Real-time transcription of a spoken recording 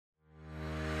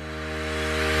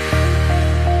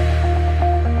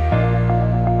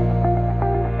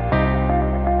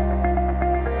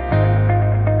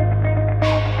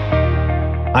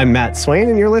I'm Matt Swain,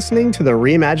 and you're listening to the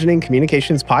Reimagining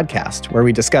Communications podcast, where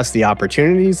we discuss the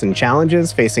opportunities and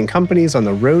challenges facing companies on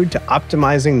the road to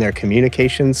optimizing their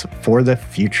communications for the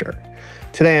future.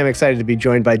 Today, I'm excited to be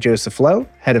joined by Joseph Lowe,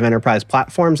 Head of Enterprise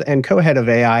Platforms and Co-Head of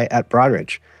AI at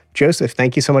Broadridge. Joseph,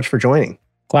 thank you so much for joining.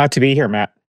 Glad to be here,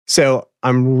 Matt. So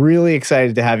I'm really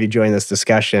excited to have you join this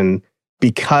discussion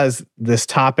because this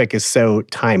topic is so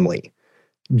timely.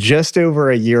 Just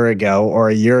over a year ago, or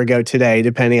a year ago today,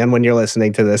 depending on when you're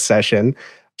listening to this session,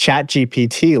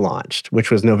 ChatGPT launched,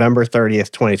 which was November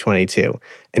 30th, 2022.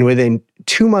 And within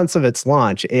 2 months of its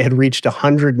launch, it had reached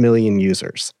 100 million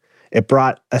users. It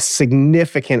brought a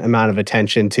significant amount of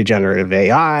attention to generative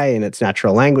AI and its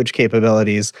natural language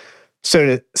capabilities. So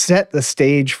to set the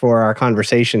stage for our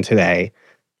conversation today,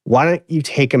 why don't you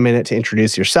take a minute to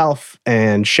introduce yourself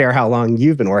and share how long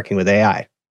you've been working with AI?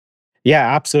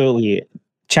 Yeah, absolutely.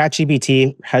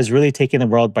 ChatGPT has really taken the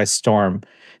world by storm.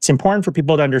 It's important for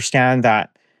people to understand that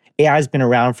AI has been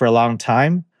around for a long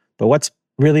time, but what's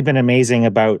really been amazing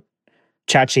about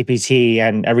ChatGPT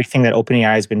and everything that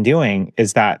OpenAI has been doing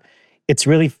is that it's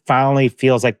really finally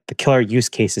feels like the killer use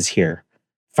case is here.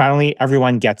 Finally,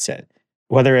 everyone gets it.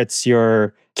 Whether it's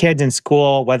your kids in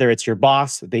school, whether it's your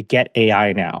boss, they get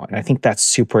AI now. And I think that's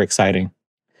super exciting.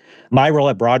 My role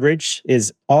at Broadridge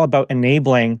is all about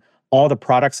enabling all the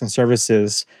products and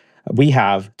services we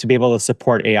have to be able to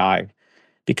support AI,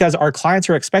 because our clients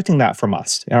are expecting that from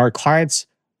us. And our clients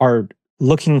are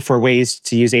looking for ways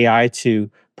to use AI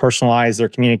to personalize their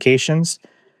communications,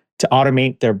 to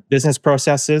automate their business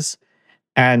processes,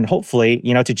 and hopefully,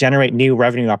 to generate new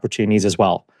revenue opportunities as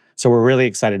well. So we're really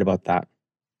excited about that.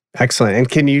 Excellent. And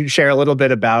can you share a little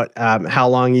bit about how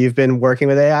long you've been working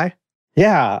with AI?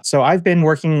 Yeah. So I've been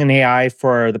working in AI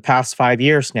for the past 5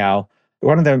 years now.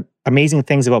 One of the amazing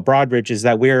things about Broadridge is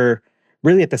that we're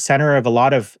really at the center of a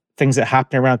lot of things that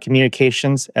happen around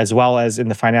communications as well as in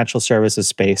the financial services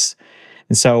space.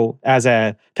 And so as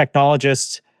a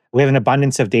technologist, we have an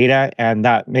abundance of data, and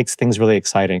that makes things really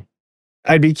exciting.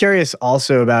 I'd be curious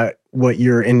also about what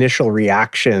your initial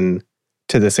reaction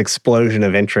to this explosion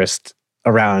of interest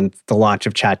around the launch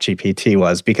of ChatGPT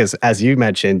was, because as you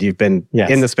mentioned, you've been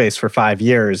in the space for 5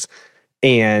 years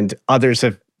and others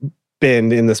have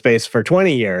been in the space for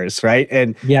 20 years, right?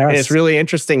 And it's really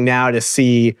interesting now to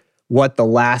see what the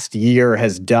last year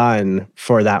has done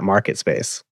for that market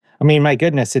space. I mean, my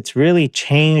goodness, it's really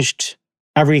changed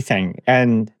everything.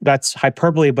 And that's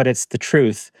hyperbole, but it's the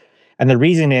truth. And the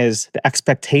reason is the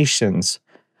expectations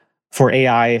for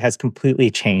AI has completely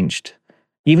changed.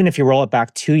 Even if you roll it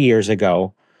back 2 years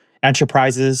ago,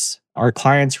 enterprises, our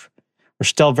clients were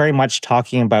still very much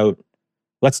talking about,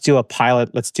 let's do a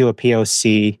pilot, let's do a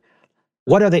POC.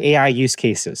 What are the AI use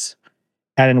cases?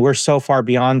 And we're so far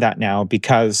beyond that now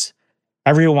because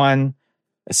everyone,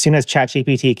 as soon as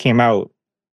ChatGPT came out,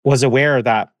 was aware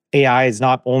that AI is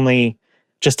not only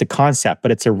just a concept,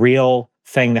 but it's a real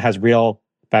thing that has real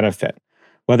benefit.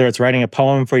 Whether it's writing a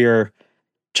poem for your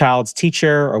child's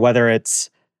teacher or whether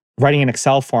it's writing an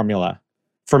Excel formula.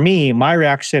 For me, my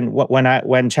reaction when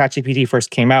ChatGPT first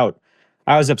came out,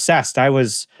 I was obsessed. I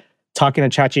was talking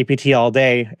to ChatGPT all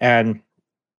day, and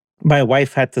my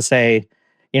wife had to say,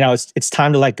 it's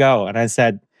time to let go. And I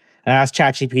asked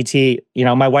ChatGPT,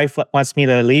 my wife wants me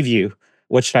to leave you.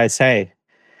 What should I say?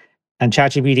 And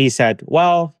ChatGPT said,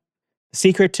 well, the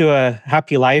secret to a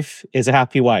happy life is a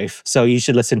happy wife. So you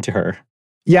should listen to her.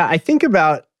 Yeah, I think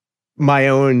about my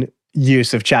own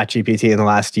use of ChatGPT in the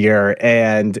last year.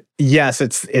 And yes,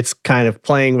 it's kind of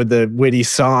playing with the witty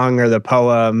song or the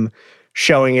poem,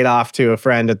 showing it off to a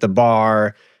friend at the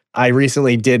bar. I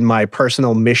recently did my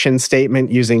personal mission statement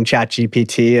using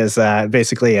ChatGPT as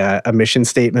basically a mission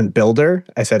statement builder.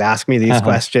 I said, ask me these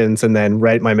questions and then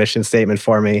write my mission statement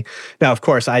for me. Now, of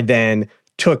course, I then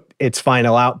took its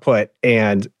final output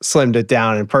and slimmed it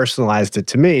down and personalized it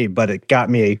to me, but it got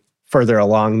me further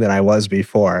along than I was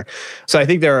before. So I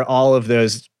think there are all of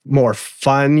those more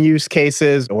fun use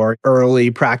cases or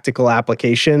early practical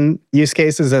application use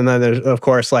cases. And then there's, of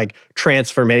course, like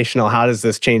transformational. How does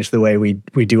this change the way we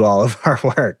do all of our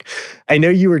work? I know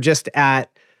you were just at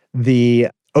the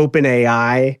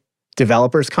OpenAI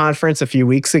Developers Conference a few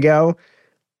weeks ago.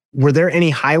 Were there any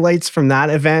highlights from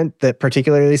that event that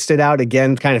particularly stood out?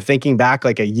 Again, kind of thinking back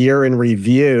like a year in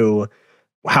review,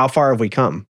 how far have we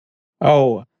come?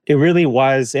 Oh, it really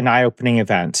was an eye-opening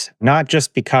event, not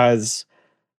just because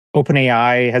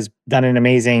OpenAI has done an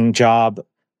amazing job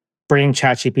bringing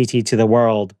ChatGPT to the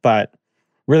world, but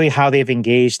really how they've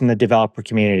engaged in the developer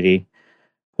community.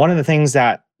 One of the things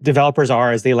that developers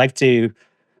is they like to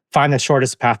find the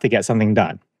shortest path to get something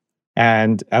done.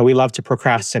 And we love to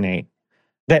procrastinate.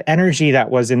 the energy that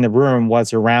was in the room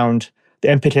was around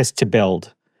the impetus to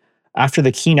build. After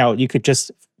the keynote, you could just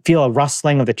feel a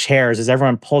rustling of the chairs as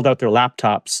everyone pulled out their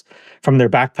laptops from their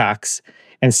backpacks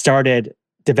and started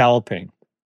developing.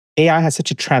 AI has such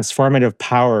a transformative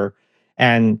power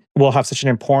and will have such an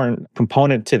important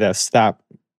component to this that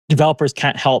developers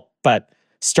can't help but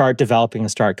start developing and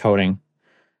start coding.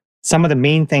 Some of the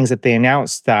main things that they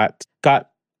announced that got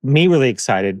me really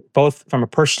excited, both from a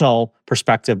personal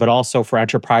perspective, but also for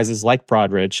enterprises like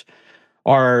Broadridge,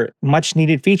 are much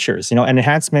needed features, and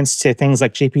enhancements to things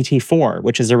like GPT-4,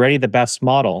 which is already the best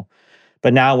model,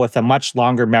 but now with a much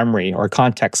longer memory or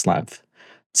context length,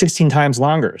 16 times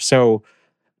longer. So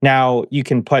now you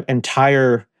can put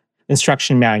entire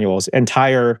instruction manuals,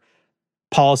 entire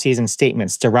policies and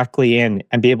statements directly in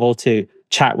and be able to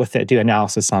chat with it, do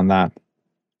analysis on that.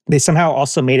 They somehow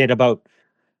also made it about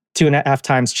 2.5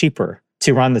 times cheaper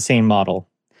to run the same model.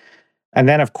 And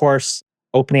then, of course,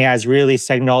 OpenAI has really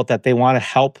signaled that they want to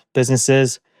help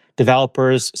businesses,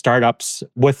 developers, startups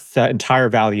with the entire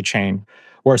value chain,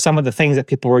 where some of the things that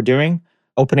people were doing,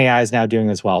 OpenAI is now doing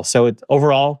as well. So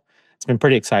overall, it's been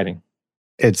pretty exciting.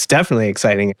 It's definitely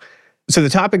exciting. So the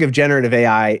topic of generative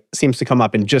AI seems to come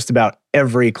up in just about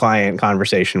every client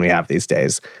conversation we have these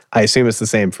days. I assume it's the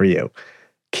same for you.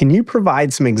 Can you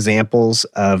provide some examples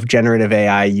of generative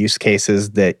AI use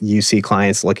cases that you see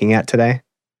clients looking at today?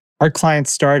 Our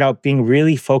clients started out being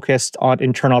really focused on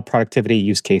internal productivity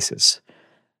use cases.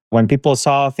 When people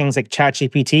saw things like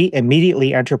ChatGPT,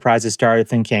 immediately enterprises started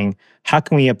thinking, how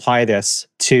can we apply this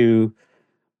to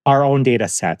our own data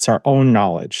sets, our own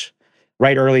knowledge?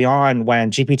 Right early on, when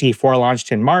GPT-4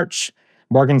 launched in March,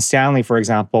 Morgan Stanley, for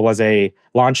example, was a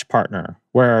launch partner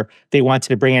where they wanted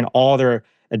to bring in all their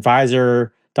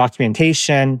advisor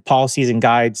documentation, policies, and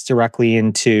guides directly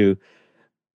into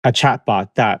a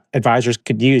chatbot that advisors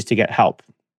could use to get help.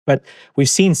 But we've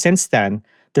seen since then,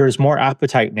 there's more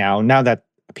appetite now that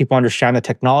people understand the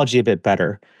technology a bit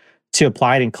better, to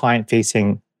apply it in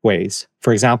client-facing ways.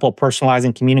 For example,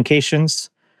 personalizing communications,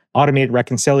 automated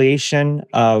reconciliation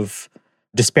of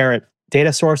disparate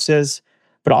data sources,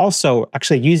 but also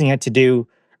actually using it to do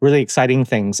really exciting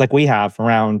things like we have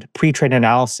around pre-trade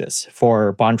analysis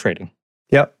for bond trading.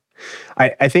 Yep.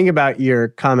 I think about your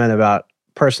comment about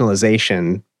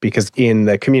personalization because in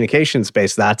the communication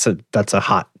space, that's a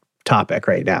hot topic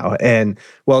right now. And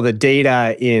while the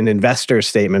data in investor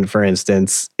statement, for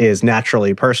instance, is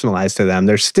naturally personalized to them,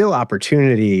 there's still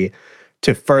opportunity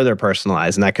to further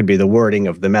personalize. And that could be the wording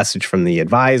of the message from the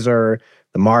advisor,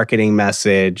 the marketing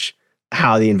message,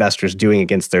 how the investor's doing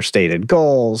against their stated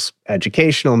goals,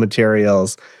 educational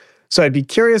materials. So I'd be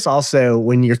curious also,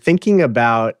 when you're thinking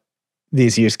about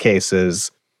these use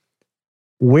cases,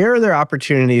 where are there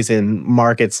opportunities in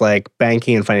markets like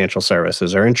banking and financial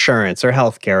services or insurance or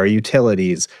healthcare or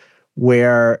utilities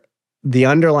where the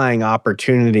underlying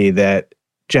opportunity that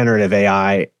generative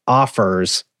AI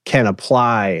offers can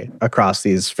apply across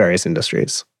these various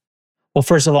industries? Well,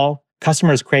 first of all,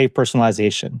 customers crave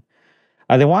personalization.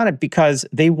 They want it because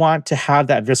they want to have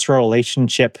that visceral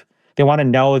relationship. They want to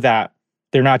know that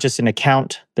they're not just an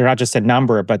account, they're not just a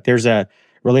number, but there's a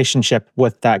relationship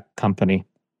with that company.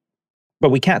 But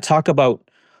we can't talk about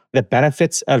the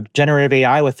benefits of generative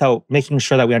AI without making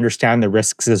sure that we understand the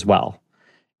risks as well.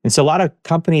 And so a lot of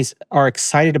companies are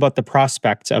excited about the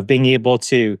prospect of being able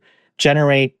to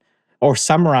generate or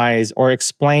summarize or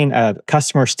explain a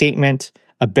customer statement,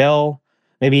 a bill,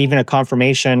 maybe even a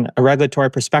confirmation, a regulatory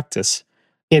prospectus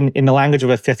in the language of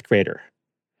a fifth grader.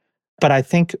 But I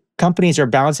think companies are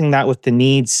balancing that with the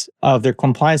needs of their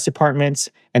compliance departments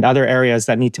and other areas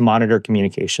that need to monitor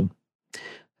communication.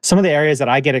 Some of the areas that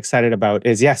I get excited about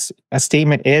is, yes, a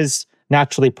statement is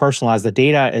naturally personalized. The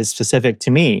data is specific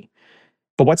to me.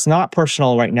 But what's not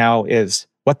personal right now is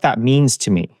what that means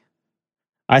to me.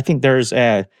 I think there's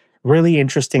a really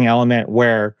interesting element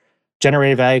where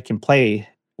generative AI can play,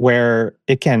 where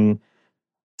it can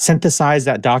synthesize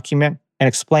that document and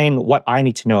explain what I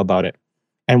need to know about it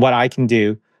and what I can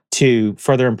do to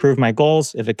further improve my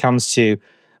goals if it comes to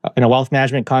in a wealth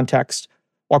management context,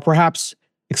 or perhaps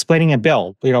explaining a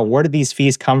bill. Where did these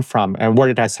fees come from and where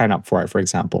did I sign up for it, for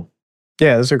example?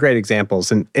 Yeah, those are great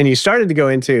examples. And you started to go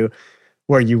into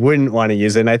where you wouldn't want to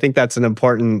use it. And I think that's an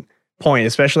important point,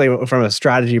 especially from a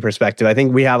strategy perspective. I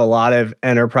think we have a lot of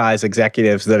enterprise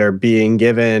executives that are being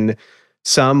given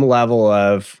some level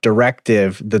of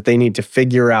directive that they need to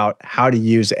figure out how to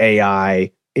use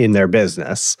AI in their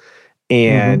business.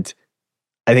 And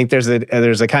I think there's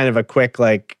a kind of a quick,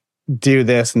 like, do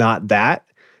this, not that.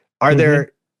 Are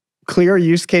there clear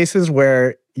use cases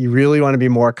where you really want to be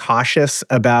more cautious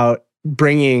about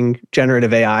bringing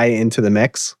generative AI into the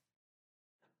mix?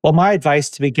 Well, my advice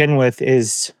to begin with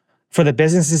is for the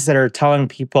businesses that are telling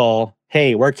people,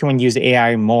 hey, where can we use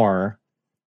AI more?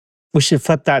 We should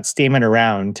flip that statement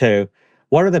around to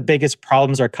what are the biggest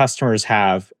problems our customers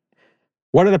have?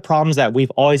 What are the problems that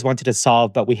we've always wanted to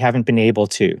solve, but we haven't been able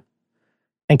to?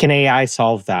 And can AI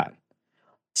solve that?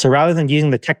 So rather than using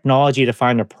the technology to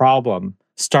find a problem,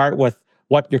 start with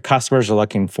what your customers are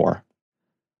looking for.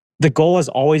 The goal has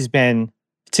always been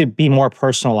to be more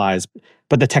personalized,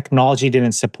 but the technology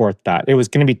didn't support that. It was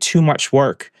going to be too much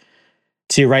work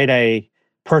to write a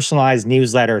personalized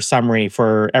newsletter summary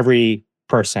for every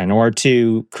person or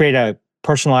to create a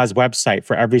personalized website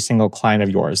for every single client of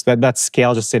yours. That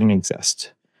scale just didn't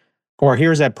exist. Or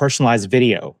here's a personalized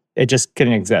video. It just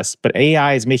couldn't exist. But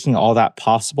AI is making all that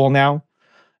possible now.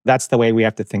 That's the way we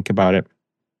have to think about it.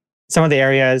 Some of the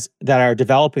areas that are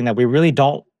developing that we really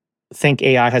don't think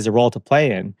AI has a role to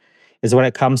play in is when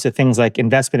it comes to things like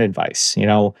investment advice.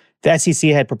 The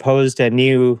SEC had proposed a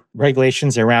new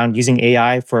regulations around using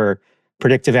AI for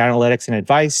predictive analytics and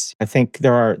advice. I think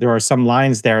there are some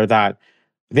lines there that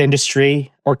the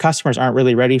industry or customers aren't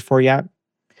really ready for yet.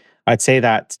 I'd say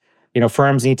that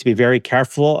firms need to be very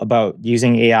careful about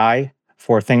using AI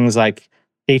for things like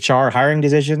HR hiring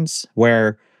decisions,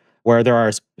 where there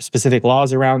are specific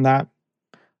laws around that.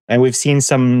 And we've seen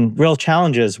some real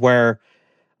challenges where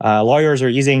lawyers are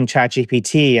using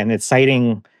ChatGPT and it's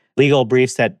citing legal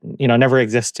briefs that never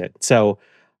existed. So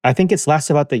I think it's less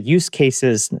about the use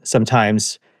cases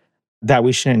sometimes that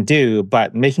we shouldn't do,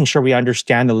 but making sure we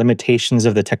understand the limitations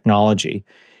of the technology.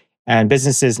 And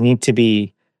businesses need to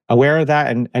be aware of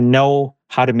that and know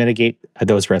how to mitigate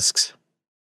those risks.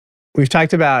 We've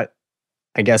talked about,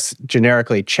 I guess,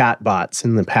 generically chatbots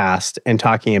in the past and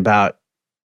talking about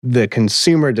the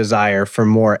consumer desire for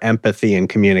more empathy in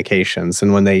communications.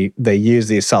 And when they use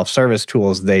these self-service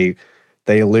tools, they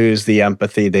lose the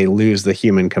empathy, they lose the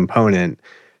human component.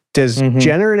 Does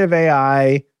generative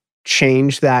AI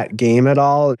change that game at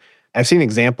all? I've seen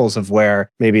examples of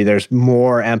where maybe there's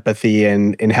more empathy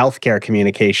in healthcare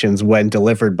communications when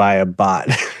delivered by a bot,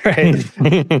 right?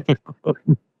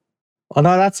 Well,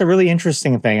 no, that's a really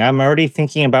interesting thing. I'm already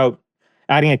thinking about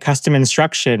adding a custom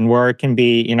instruction where it can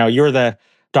be, you're the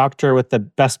doctor with the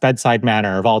best bedside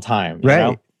manner of all time.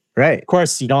 Right. Of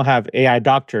course, you don't have AI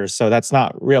doctors, so that's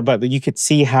not real. But you could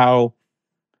see how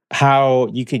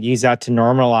you could use that to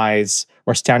normalize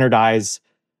or standardize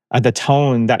the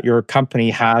tone that your company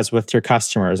has with your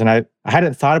customers. And I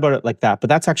hadn't thought about it like that, but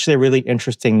that's actually a really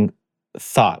interesting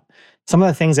thought. Some of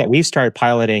the things that we've started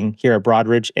piloting here at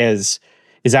Broadridge is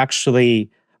actually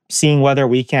seeing whether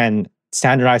we can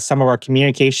standardize some of our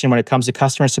communication when it comes to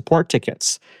customer support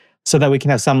tickets so that we can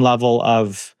have some level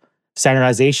of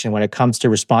standardization when it comes to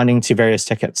responding to various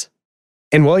tickets.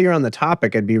 And while you're on the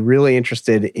topic, I'd be really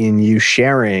interested in you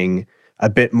sharing a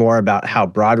bit more about how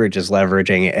Broadridge is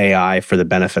leveraging AI for the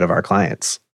benefit of our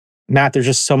clients. Matt, there's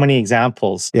just so many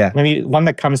examples. Yeah. Maybe one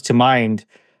that comes to mind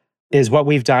is what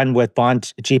we've done with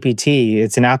Bond GPT.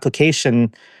 It's an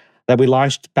application that we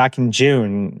launched back in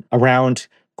June around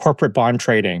corporate bond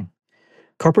trading.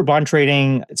 Corporate bond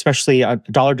trading, especially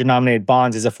dollar-denominated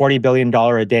bonds, is a $40 billion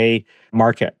a day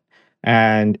market.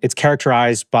 And it's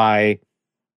characterized by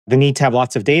the need to have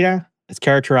lots of data. It's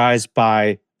characterized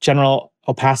by general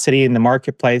opacity in the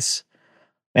marketplace.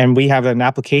 And we have an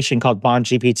application called Bond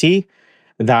GPT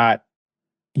that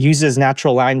uses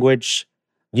natural language,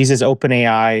 uses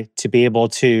OpenAI to be able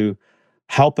to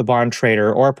help a bond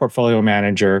trader or a portfolio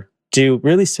manager do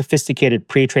really sophisticated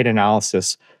pre-trade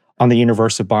analysis on the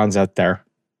universe of bonds out there.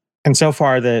 And so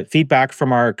far, the feedback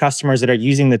from our customers that are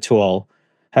using the tool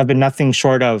have been nothing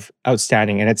short of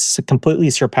outstanding, and it's completely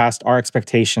surpassed our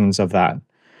expectations of that.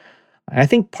 And I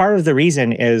think part of the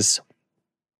reason is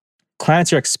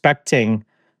clients are expecting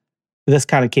this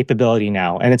kind of capability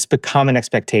now, and it's become an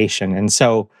expectation. And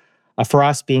so for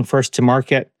us, being first to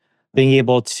market, being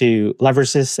able to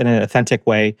leverage this in an authentic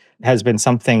way has been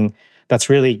something that's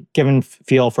really given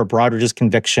fuel for Broadridge's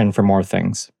conviction for more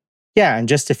things. Yeah, and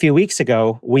just a few weeks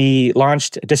ago, we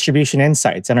launched Distribution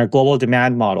Insights and our global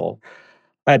demand model.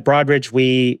 At Broadridge,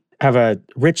 we have a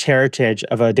rich heritage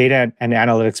of a data and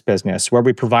analytics business where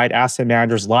we provide asset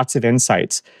managers lots of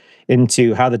insights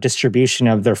into how the distribution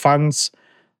of their funds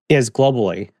is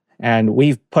globally. And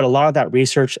we've put a lot of that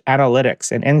research, analytics,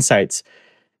 and insights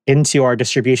into our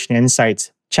Distribution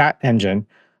Insights chat engine,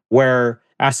 where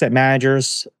asset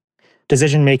managers,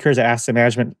 decision makers at asset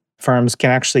management firms can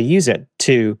actually use it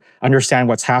to understand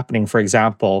what's happening, for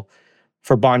example,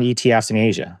 for bond ETFs in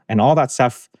Asia. And all that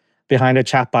stuff behind a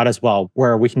chatbot as well,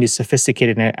 where we can do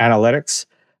sophisticated analytics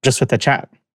just with the chat.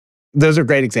 Those are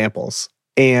great examples.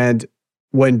 And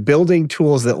when building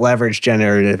tools that leverage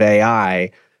generative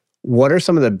AI, what are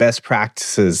some of the best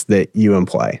practices that you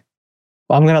employ?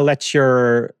 Well, I'm going to let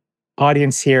your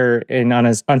audience here in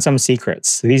on some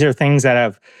secrets. These are things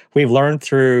that we've learned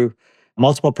through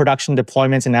multiple production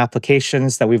deployments and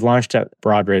applications that we've launched at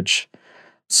Broadridge.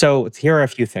 So here are a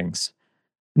few things.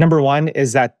 Number one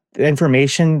is that the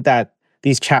information that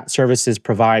these chat services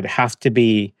provide have to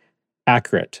be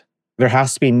accurate. There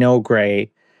has to be no gray.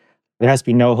 There has to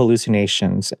be no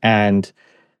hallucinations. And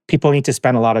people need to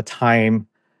spend a lot of time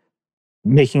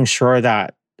making sure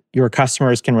that your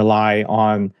customers can rely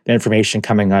on the information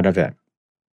coming out of it.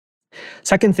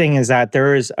 Second thing is that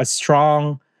there is a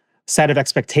strong set of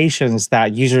expectations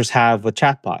that users have with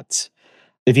chatbots.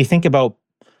 If you think about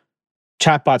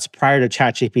chatbots prior to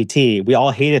ChatGPT, we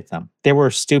all hated them. They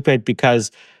were stupid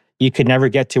because you could never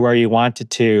get to where you wanted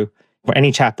to. For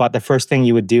any chatbot, the first thing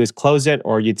you would do is close it,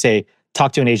 or you'd say,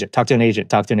 talk to an agent, talk to an agent,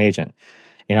 talk to an agent.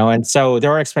 And so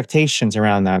there are expectations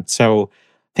around that. So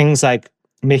things like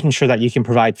making sure that you can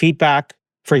provide feedback.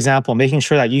 For example, making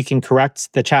sure that you can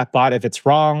correct the chatbot if it's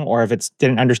wrong or if it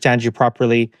didn't understand you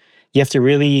properly. You have to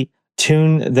really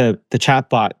tune the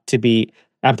chatbot to be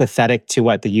empathetic to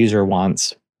what the user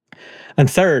wants. And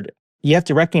third, you have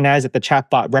to recognize that the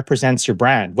chatbot represents your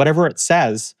brand. Whatever it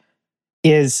says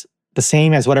is the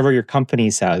same as whatever your company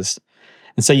says.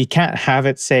 And so you can't have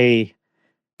it say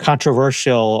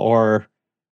controversial or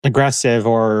aggressive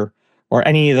or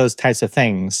any of those types of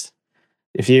things.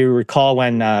 If you recall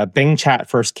when Bing Chat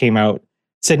first came out,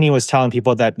 Sydney was telling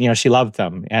people that she loved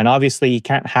them. And obviously you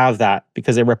can't have that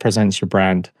because it represents your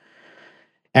brand.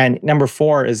 And number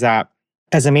 4 is that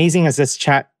as amazing as this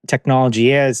chat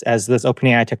technology is, as this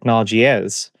OpenAI technology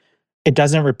is, it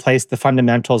doesn't replace the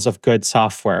fundamentals of good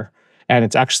software. And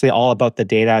it's actually all about the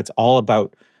data. It's all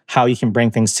about how you can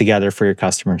bring things together for your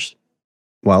customers.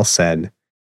 Well said.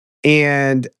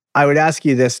 And I would ask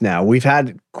you this now. We've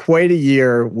had quite a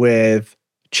year with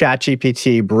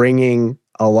ChatGPT bringing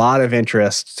a lot of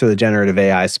interest to the generative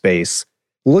AI space.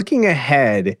 Looking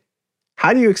ahead,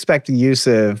 how do you expect the use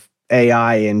of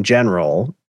AI in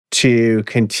general to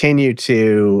continue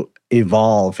to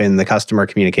evolve in the customer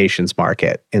communications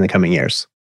market in the coming years?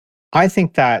 I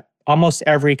think that almost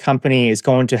every company is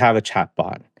going to have a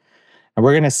chatbot. And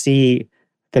we're going to see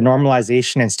the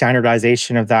normalization and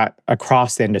standardization of that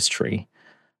across the industry.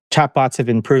 Chatbots have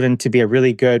been proven to be a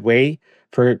really good way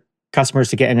for customers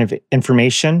to get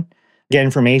information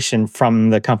from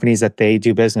the companies that they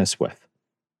do business with.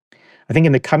 I think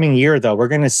in the coming year, though, we're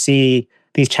going to see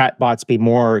these chatbots be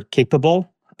more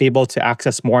capable, be able to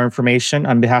access more information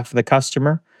on behalf of the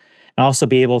customer, and also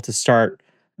be able to start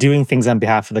doing things on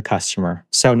behalf of the customer.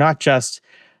 So not just,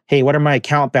 hey, what are my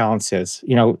account balances?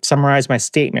 Summarize my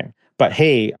statement. But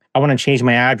hey, I want to change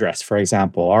my address, for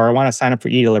example, or I want to sign up for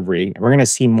e-delivery. We're going to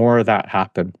see more of that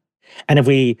happen. And if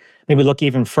we maybe look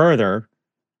even further,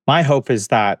 my hope is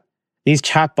that these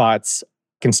chatbots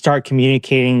can start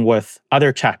communicating with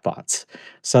other chatbots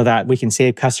so that we can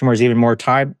save customers even more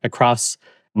time across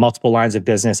multiple lines of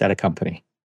business at a company.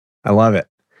 I love it.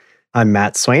 I'm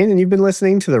Matt Swain, and you've been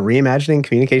listening to the Reimagining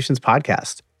Communications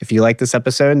podcast. If you like this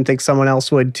episode and think someone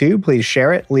else would too, please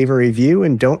share it, leave a review,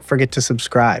 and don't forget to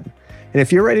subscribe. And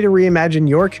if you're ready to reimagine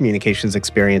your communications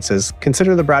experiences,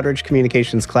 consider the Broadridge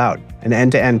Communications Cloud, an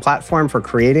end-to-end platform for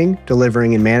creating,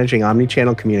 delivering, and managing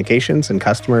omnichannel communications and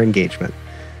customer engagement.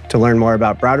 To learn more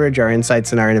about Broadridge, our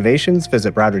insights, and our innovations,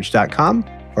 visit broadridge.com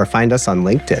or find us on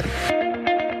LinkedIn.